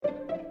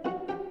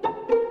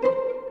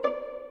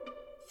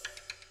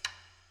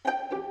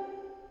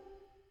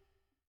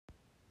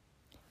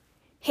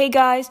Hey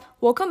guys,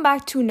 welcome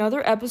back to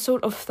another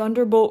episode of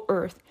Thunderbolt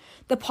Earth,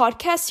 the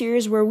podcast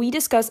series where we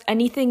discuss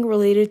anything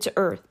related to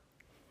Earth.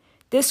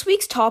 This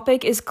week's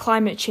topic is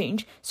climate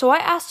change, so I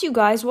asked you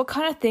guys what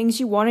kind of things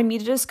you wanted me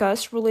to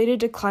discuss related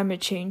to climate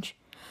change.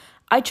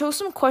 I chose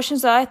some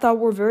questions that I thought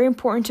were very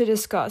important to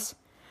discuss.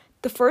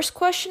 The first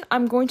question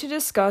I'm going to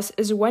discuss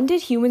is, when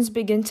did humans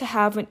begin to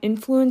have an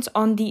influence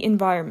on the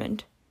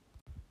environment?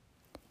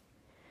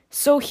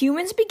 So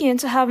humans began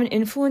to have an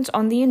influence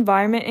on the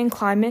environment and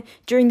climate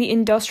during the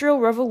Industrial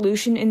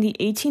Revolution in the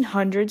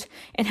 1800s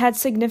and had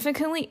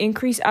significantly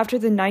increased after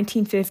the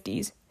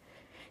 1950s.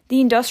 The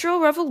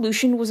Industrial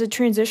Revolution was a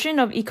transition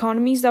of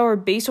economies that were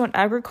based on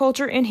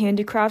agriculture and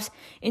handicrafts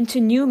into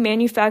new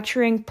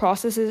manufacturing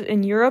processes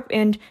in Europe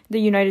and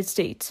the United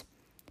States.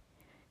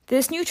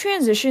 This new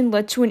transition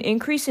led to an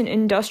increase in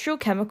industrial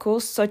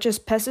chemicals such as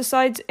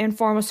pesticides and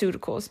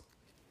pharmaceuticals.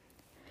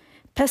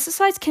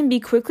 Pesticides can be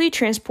quickly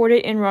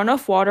transported in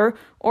runoff water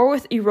or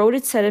with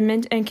eroded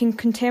sediment and can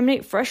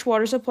contaminate fresh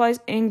water supplies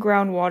and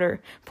groundwater,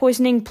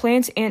 poisoning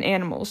plants and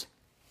animals.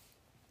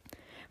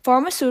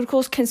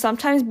 Pharmaceuticals can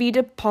sometimes be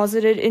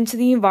deposited into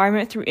the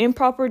environment through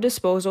improper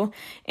disposal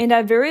and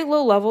at very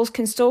low levels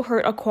can still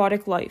hurt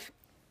aquatic life.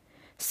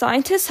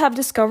 Scientists have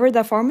discovered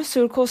that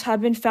pharmaceuticals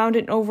have been found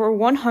in over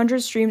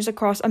 100 streams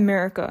across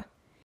America.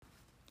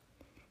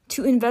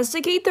 To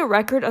investigate the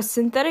record of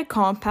synthetic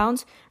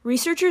compounds,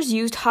 researchers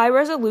used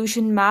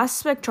high-resolution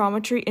mass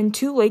spectrometry in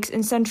 2 lakes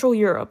in Central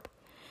Europe.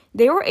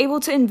 They were able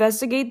to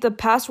investigate the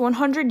past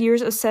 100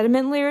 years of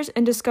sediment layers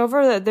and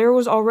discover that there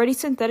was already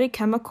synthetic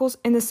chemicals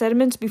in the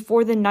sediments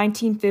before the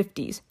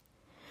 1950s.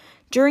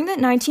 During the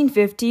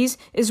 1950s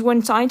is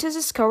when scientists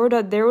discovered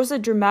that there was a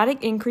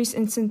dramatic increase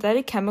in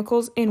synthetic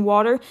chemicals in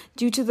water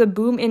due to the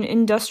boom in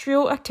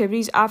industrial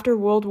activities after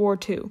World War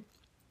II.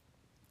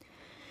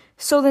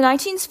 So the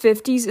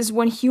 1950s is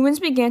when humans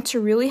began to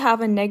really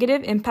have a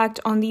negative impact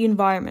on the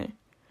environment.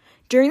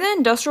 During the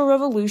Industrial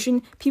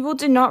Revolution, people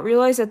did not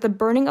realize that the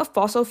burning of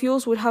fossil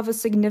fuels would have a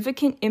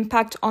significant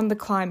impact on the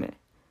climate.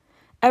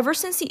 Ever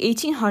since the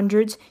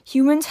 1800s,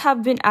 humans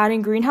have been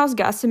adding greenhouse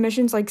gas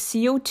emissions like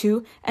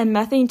CO2 and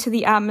methane to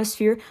the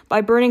atmosphere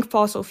by burning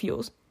fossil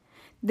fuels.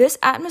 This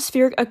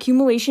atmospheric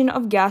accumulation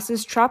of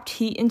gases trapped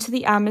heat into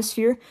the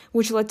atmosphere,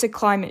 which led to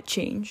climate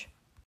change.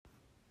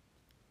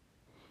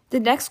 The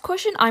next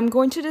question I'm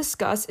going to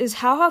discuss is,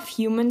 how have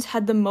humans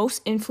had the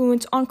most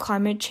influence on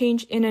climate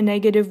change in a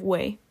negative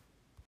way?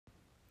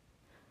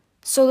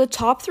 So the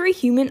top 3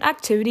 human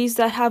activities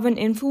that have an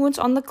influence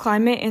on the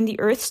climate and the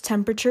Earth's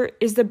temperature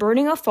is the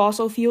burning of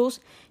fossil fuels,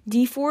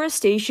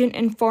 deforestation,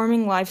 and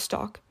farming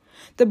livestock.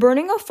 The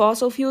burning of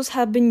fossil fuels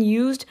have been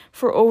used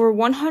for over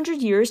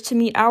 100 years to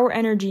meet our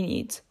energy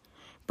needs.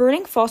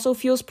 Burning fossil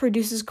fuels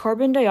produces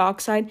carbon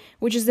dioxide,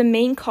 which is the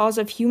main cause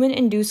of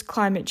human-induced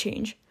climate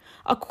change.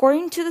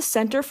 According to the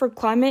Center for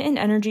Climate and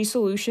Energy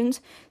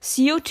Solutions,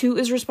 CO2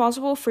 is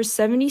responsible for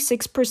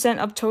 76%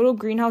 of total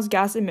greenhouse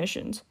gas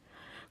emissions.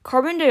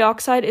 Carbon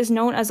dioxide is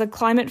known as a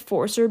climate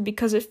forcer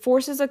because it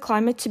forces the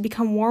climate to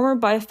become warmer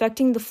by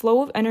affecting the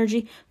flow of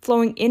energy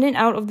flowing in and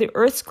out of the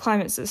Earth's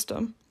climate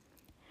system.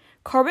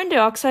 Carbon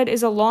dioxide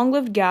is a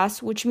long-lived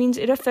gas, which means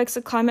it affects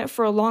the climate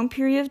for a long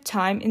period of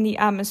time in the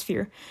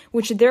atmosphere,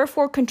 which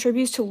therefore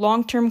contributes to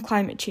long-term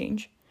climate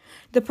change.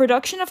 The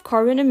production of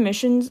carbon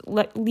emissions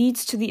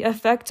leads to the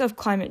effects of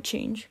climate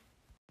change.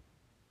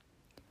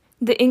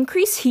 The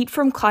increased heat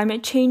from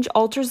climate change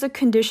alters the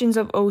conditions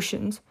of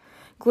oceans.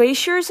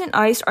 Glaciers and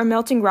ice are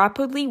melting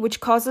rapidly, which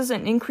causes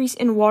an increase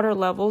in water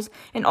levels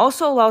and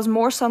also allows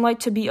more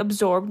sunlight to be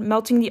absorbed,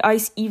 melting the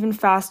ice even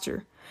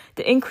faster.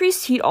 The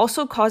increased heat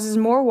also causes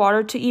more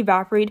water to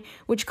evaporate,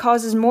 which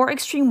causes more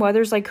extreme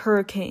weathers like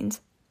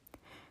hurricanes.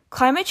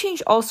 Climate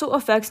change also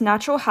affects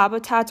natural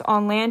habitats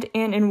on land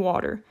and in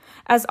water.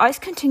 As ice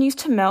continues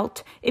to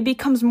melt, it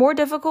becomes more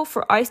difficult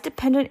for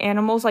ice-dependent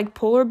animals like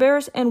polar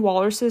bears and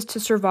walruses to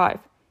survive.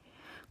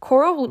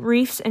 Coral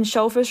reefs and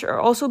shellfish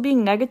are also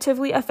being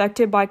negatively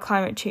affected by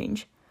climate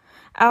change.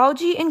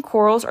 Algae and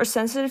corals are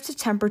sensitive to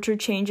temperature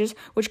changes,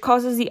 which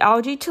causes the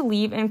algae to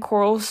leave and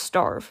corals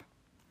starve.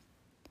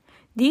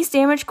 These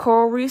damaged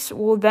coral reefs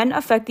will then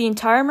affect the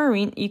entire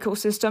marine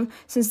ecosystem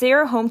since they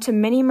are home to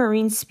many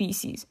marine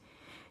species.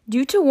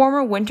 Due to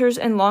warmer winters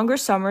and longer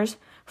summers,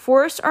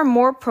 forests are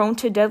more prone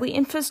to deadly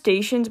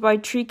infestations by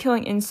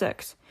tree-killing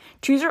insects.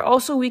 Trees are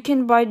also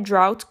weakened by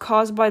drought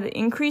caused by the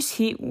increased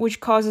heat, which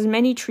causes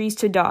many trees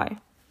to die.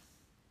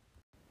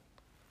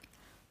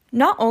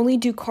 Not only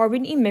do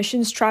carbon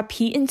emissions trap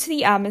heat into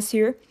the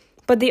atmosphere,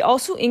 but they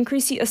also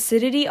increase the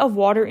acidity of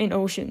water in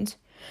oceans.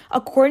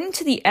 According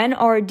to the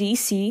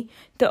NRDC,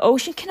 the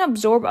ocean can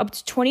absorb up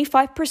to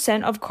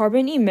 25% of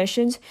carbon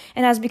emissions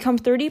and has become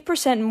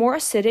 30% more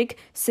acidic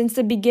since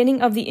the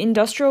beginning of the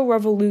Industrial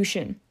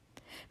Revolution.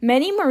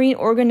 Many marine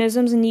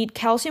organisms need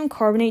calcium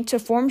carbonate to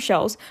form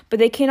shells, but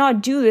they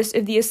cannot do this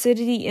if the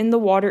acidity in the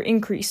water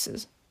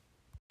increases.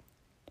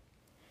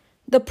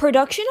 The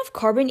production of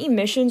carbon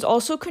emissions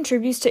also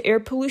contributes to air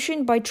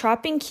pollution by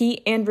trapping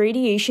heat and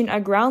radiation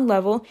at ground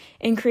level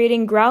and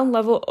creating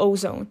ground-level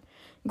ozone.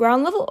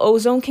 Ground-level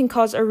ozone can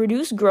cause a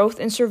reduced growth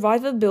and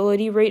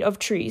survivability rate of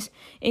trees,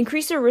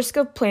 increase the risk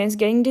of plants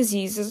getting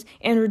diseases,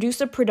 and reduce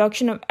the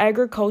production of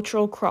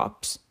agricultural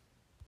crops.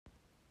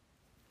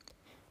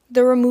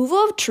 The removal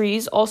of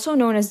trees, also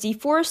known as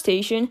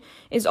deforestation,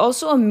 is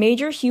also a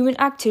major human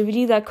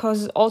activity that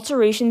causes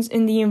alterations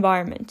in the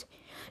environment.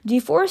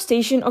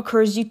 Deforestation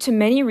occurs due to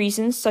many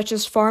reasons, such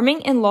as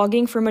farming and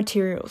logging for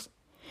materials.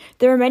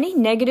 There are many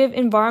negative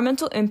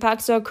environmental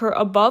impacts that occur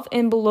above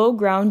and below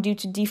ground due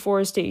to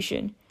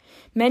deforestation.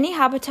 Many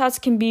habitats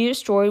can be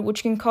destroyed,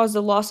 which can cause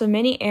the loss of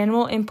many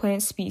animal and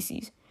plant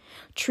species.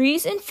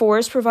 Trees and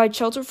forests provide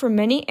shelter for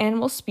many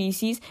animal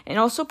species and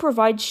also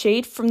provide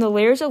shade from the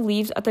layers of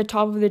leaves at the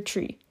top of the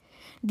tree.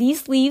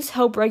 These leaves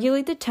help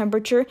regulate the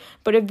temperature,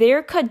 but if they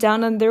are cut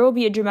down, then there will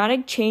be a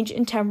dramatic change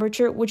in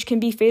temperature, which can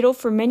be fatal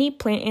for many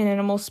plant and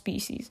animal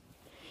species.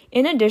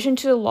 In addition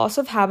to the loss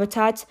of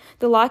habitats,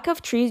 the lack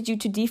of trees due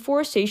to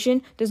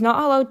deforestation does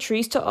not allow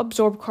trees to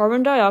absorb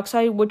carbon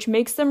dioxide, which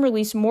makes them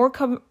release more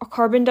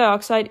carbon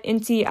dioxide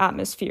into the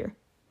atmosphere.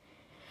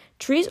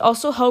 Trees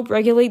also help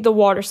regulate the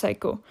water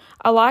cycle.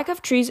 A lack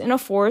of trees in a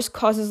forest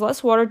causes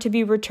less water to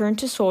be returned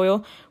to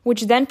soil,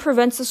 which then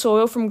prevents the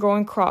soil from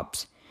growing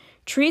crops.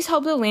 Trees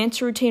help the land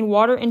to retain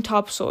water in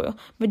topsoil,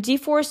 but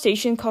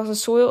deforestation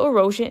causes soil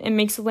erosion and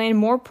makes the land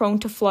more prone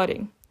to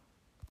flooding.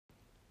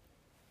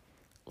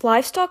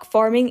 Livestock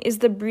farming is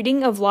the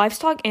breeding of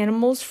livestock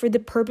animals for the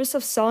purpose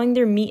of selling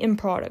their meat and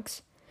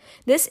products.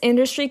 This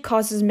industry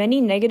causes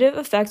many negative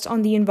effects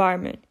on the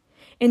environment.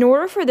 In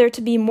order for there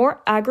to be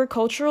more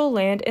agricultural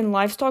land and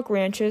livestock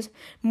ranches,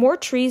 more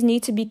trees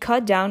need to be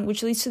cut down,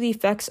 which leads to the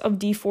effects of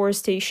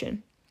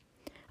deforestation.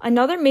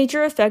 Another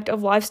major effect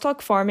of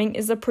livestock farming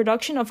is the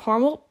production of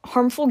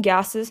harmful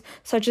gases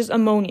such as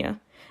ammonia.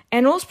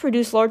 Animals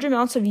produce large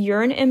amounts of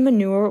urine and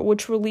manure,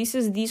 which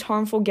releases these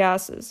harmful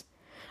gases.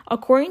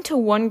 According to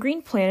One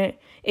Green Planet,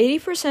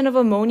 80% of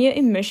ammonia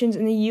emissions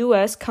in the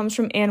U.S. comes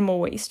from animal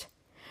waste.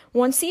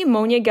 Once the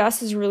ammonia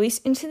gas is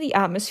released into the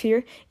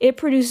atmosphere, it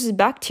produces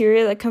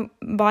bacteria that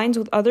combines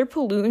with other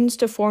pollutants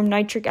to form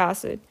nitric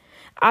acid.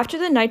 After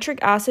the nitric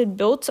acid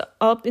builds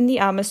up in the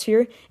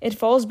atmosphere, it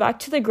falls back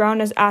to the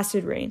ground as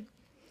acid rain.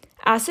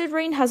 Acid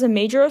rain has a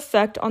major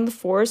effect on the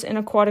forest and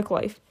aquatic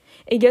life.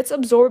 It gets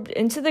absorbed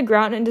into the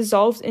ground and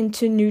dissolves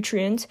into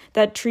nutrients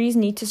that trees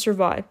need to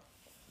survive.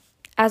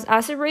 As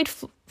acid rain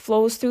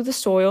flows through the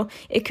soil,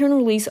 it can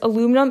release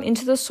aluminum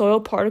into the soil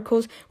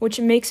particles, which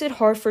makes it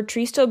hard for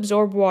trees to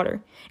absorb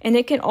water, and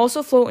it can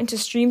also flow into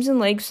streams and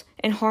lakes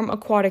and harm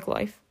aquatic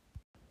life.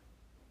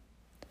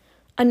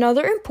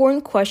 Another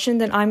important question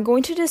that I'm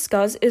going to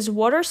discuss is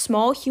what are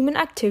small human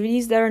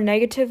activities that are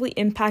negatively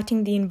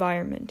impacting the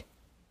environment?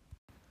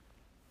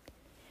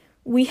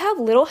 We have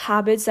little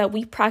habits that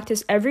we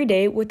practice every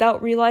day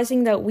without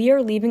realizing that we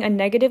are leaving a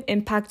negative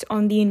impact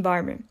on the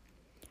environment.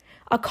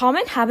 A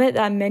common habit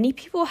that many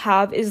people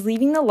have is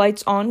leaving the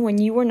lights on when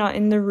you are not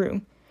in the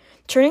room.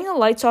 Turning the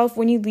lights off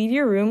when you leave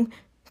your room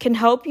can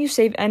help you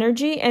save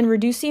energy and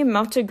reduce the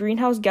amount of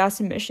greenhouse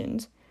gas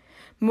emissions.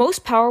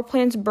 Most power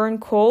plants burn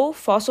coal,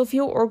 fossil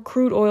fuel, or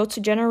crude oil to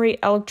generate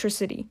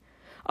electricity.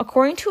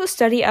 According to a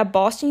study at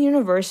Boston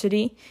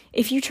University,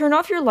 if you turn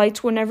off your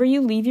lights whenever you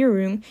leave your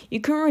room,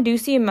 you can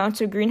reduce the amount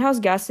of greenhouse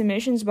gas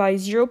emissions by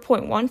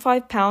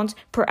 0.15 pounds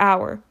per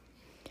hour.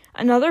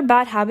 Another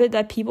bad habit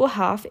that people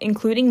have,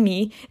 including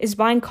me, is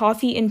buying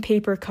coffee in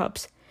paper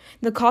cups.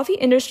 The coffee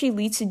industry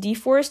leads to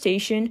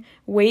deforestation,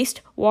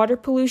 waste, water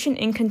pollution,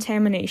 and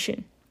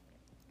contamination.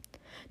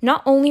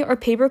 Not only are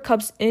paper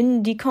cups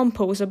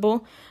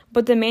indecomposable,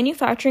 but the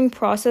manufacturing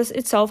process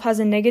itself has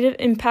a negative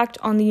impact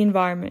on the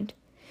environment.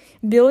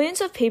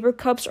 Billions of paper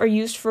cups are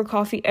used for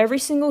coffee every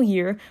single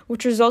year,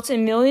 which results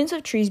in millions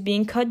of trees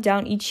being cut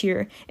down each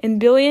year and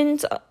billion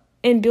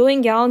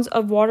gallons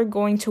of water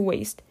going to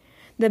waste.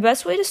 The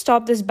best way to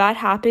stop this bad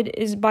habit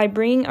is by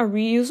bringing a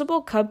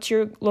reusable cup to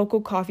your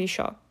local coffee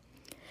shop.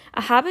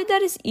 A habit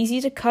that is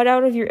easy to cut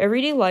out of your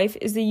everyday life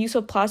is the use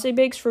of plastic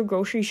bags for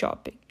grocery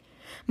shopping.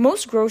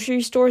 Most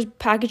grocery stores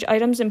package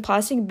items in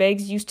plastic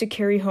bags used to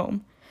carry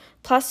home.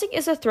 Plastic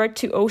is a threat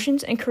to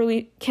oceans and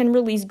can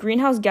release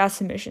greenhouse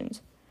gas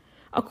emissions.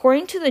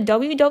 According to the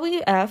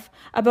WWF,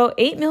 about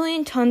 8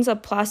 million tons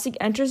of plastic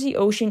enters the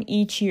ocean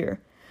each year.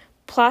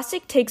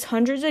 Plastic takes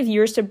hundreds of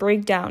years to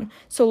break down,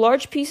 so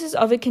large pieces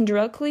of it can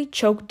directly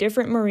choke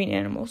different marine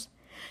animals.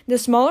 The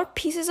smaller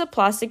pieces of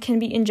plastic can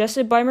be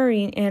ingested by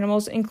marine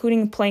animals,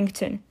 including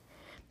plankton.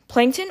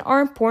 Plankton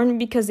are important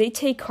because they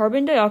take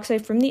carbon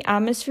dioxide from the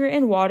atmosphere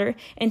and water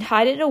and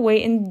hide it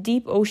away in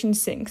deep ocean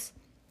sinks.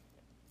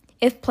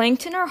 If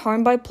plankton are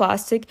harmed by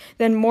plastic,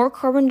 then more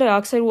carbon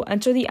dioxide will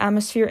enter the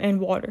atmosphere and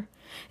water.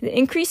 The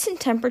increase in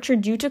temperature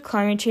due to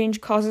climate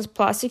change causes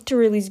plastic to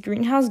release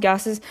greenhouse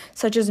gases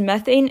such as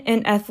methane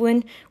and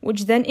ethylene,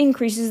 which then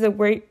increases the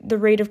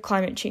rate of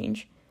climate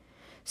change.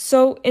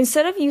 So,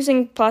 instead of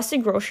using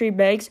plastic grocery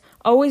bags,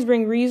 always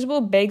bring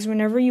reusable bags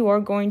whenever you are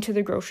going to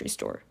the grocery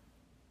store.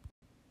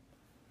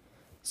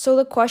 So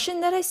the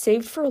question that I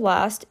saved for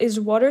last is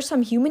what are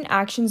some human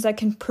actions that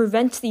can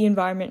prevent the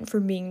environment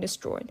from being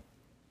destroyed?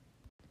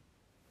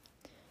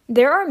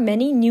 There are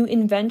many new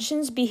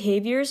inventions,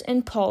 behaviors,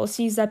 and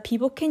policies that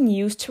people can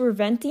use to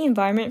prevent the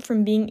environment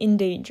from being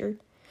endangered.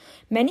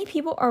 Many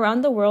people around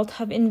the world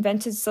have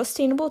invented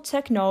sustainable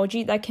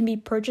technology that can be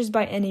purchased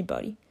by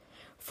anybody.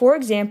 For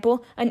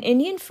example, an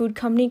Indian food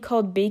company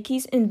called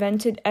Bakey's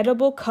invented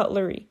edible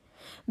cutlery.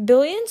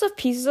 Billions of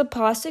pieces of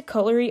plastic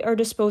cutlery are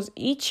disposed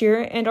each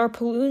year and are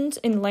pollutants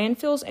in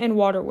landfills and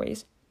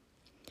waterways.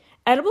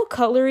 Edible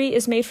cutlery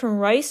is made from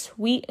rice,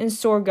 wheat, and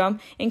sorghum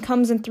and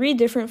comes in 3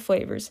 different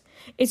flavors.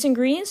 Its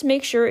ingredients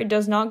make sure it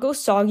does not go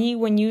soggy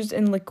when used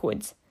in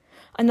liquids.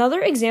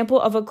 Another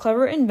example of a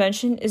clever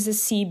invention is the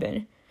sea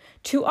bin.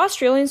 2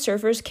 Australian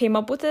surfers came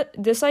up with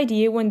this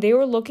idea when they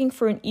were looking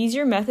for an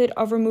easier method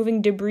of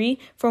removing debris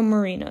from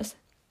marinas.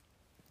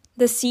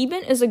 The sea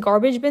bin is a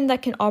garbage bin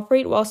that can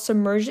operate while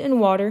submerged in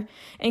water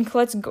and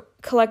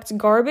collects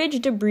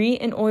garbage, debris,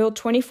 and oil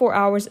 24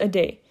 hours a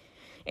day.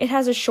 It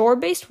has a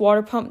shore-based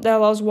water pump that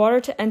allows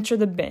water to enter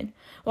the bin,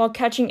 while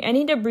catching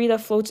any debris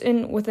that floats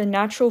in with a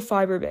natural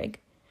fiber bag.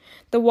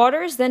 The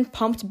water is then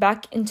pumped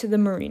back into the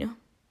marina.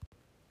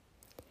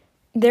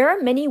 There are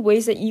many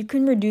ways that you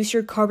can reduce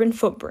your carbon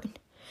footprint.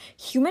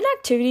 Human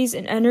activities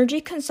and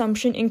energy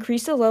consumption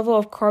increase the level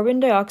of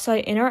carbon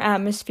dioxide in our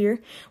atmosphere,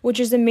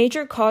 which is a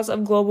major cause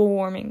of global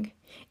warming.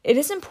 It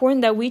is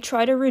important that we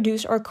try to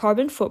reduce our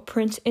carbon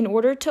footprint in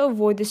order to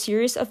avoid the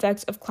serious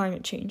effects of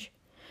climate change.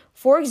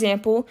 For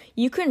example,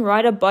 you can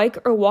ride a bike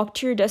or walk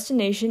to your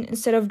destination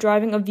instead of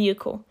driving a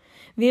vehicle.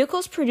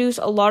 Vehicles produce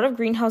a lot of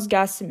greenhouse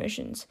gas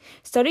emissions.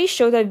 Studies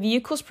show that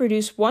vehicles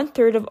produce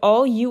 1/3 of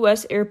all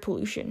U.S. air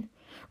pollution.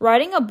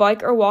 Riding a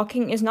bike or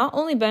walking is not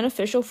only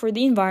beneficial for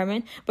the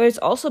environment, but it's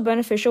also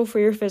beneficial for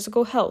your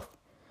physical health.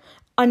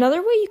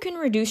 Another way you can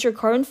reduce your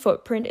carbon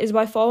footprint is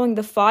by following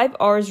the 5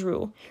 R's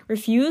rule: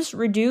 refuse,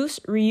 reduce,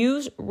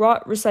 reuse,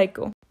 rot,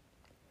 recycle.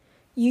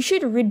 You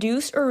should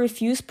reduce or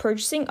refuse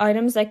purchasing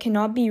items that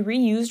cannot be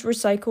reused,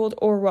 recycled,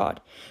 or rot.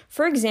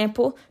 For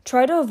example,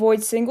 try to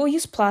avoid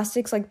single-use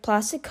plastics like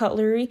plastic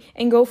cutlery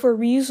and go for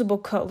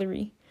reusable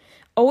cutlery.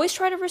 Always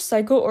try to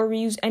recycle or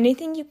reuse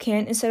anything you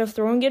can instead of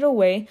throwing it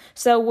away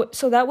so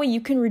that way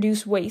you can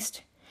reduce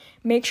waste.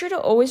 Make sure to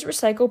always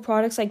recycle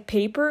products like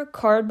paper,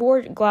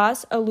 cardboard,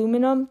 glass,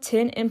 aluminum,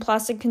 tin, and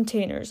plastic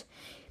containers.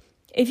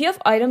 If you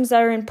have items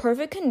that are in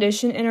perfect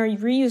condition and are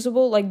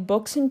reusable like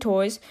books and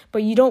toys,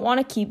 but you don't want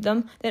to keep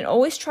them, then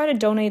always try to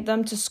donate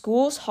them to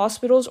schools,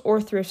 hospitals,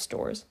 or thrift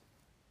stores.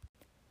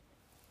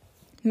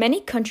 Many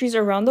countries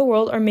around the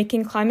world are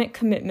making climate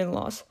commitment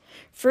laws.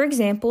 For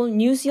example,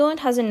 New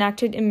Zealand has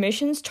enacted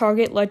emissions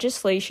target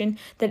legislation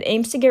that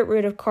aims to get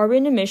rid of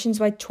carbon emissions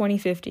by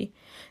 2050.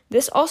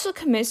 This also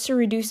commits to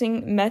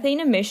reducing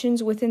methane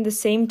emissions within the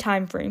same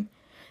time frame.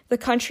 The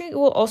country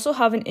will also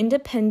have an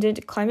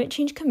independent climate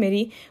change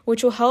committee,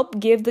 which will help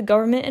give the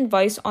government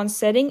advice on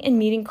setting and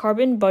meeting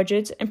carbon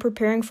budgets and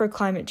preparing for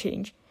climate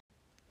change.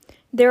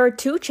 There are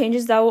 2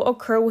 changes that will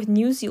occur with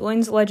New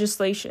Zealand's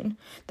legislation.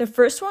 The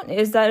first one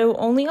is that it will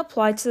only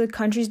apply to the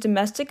country's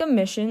domestic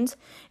emissions,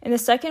 and the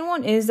second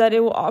one is that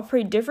it will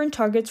operate different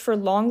targets for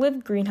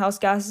long-lived greenhouse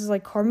gases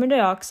like carbon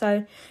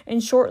dioxide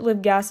and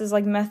short-lived gases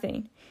like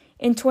methane.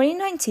 In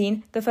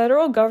 2019, the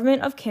federal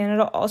government of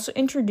Canada also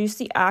introduced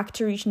the Act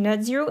to reach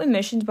net zero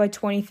emissions by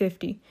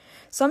 2050.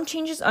 Some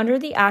changes under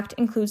the Act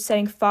include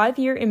setting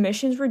 5-year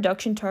emissions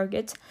reduction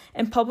targets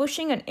and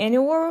publishing an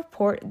annual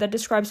report that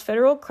describes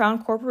federal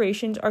crown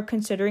corporations are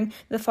considering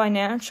the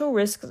financial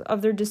risks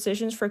of their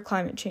decisions for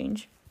climate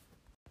change.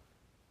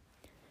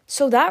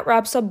 So that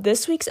wraps up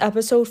this week's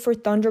episode for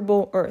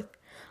Thunderbolt Earth.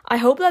 I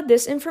hope that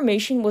this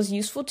information was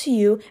useful to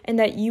you and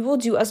that you will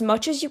do as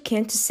much as you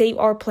can to save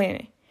our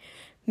planet.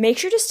 Make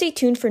sure to stay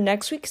tuned for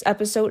next week's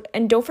episode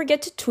and don't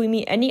forget to tweet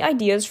me any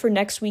ideas for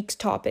next week's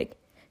topic.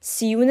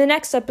 See you in the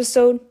next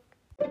episode.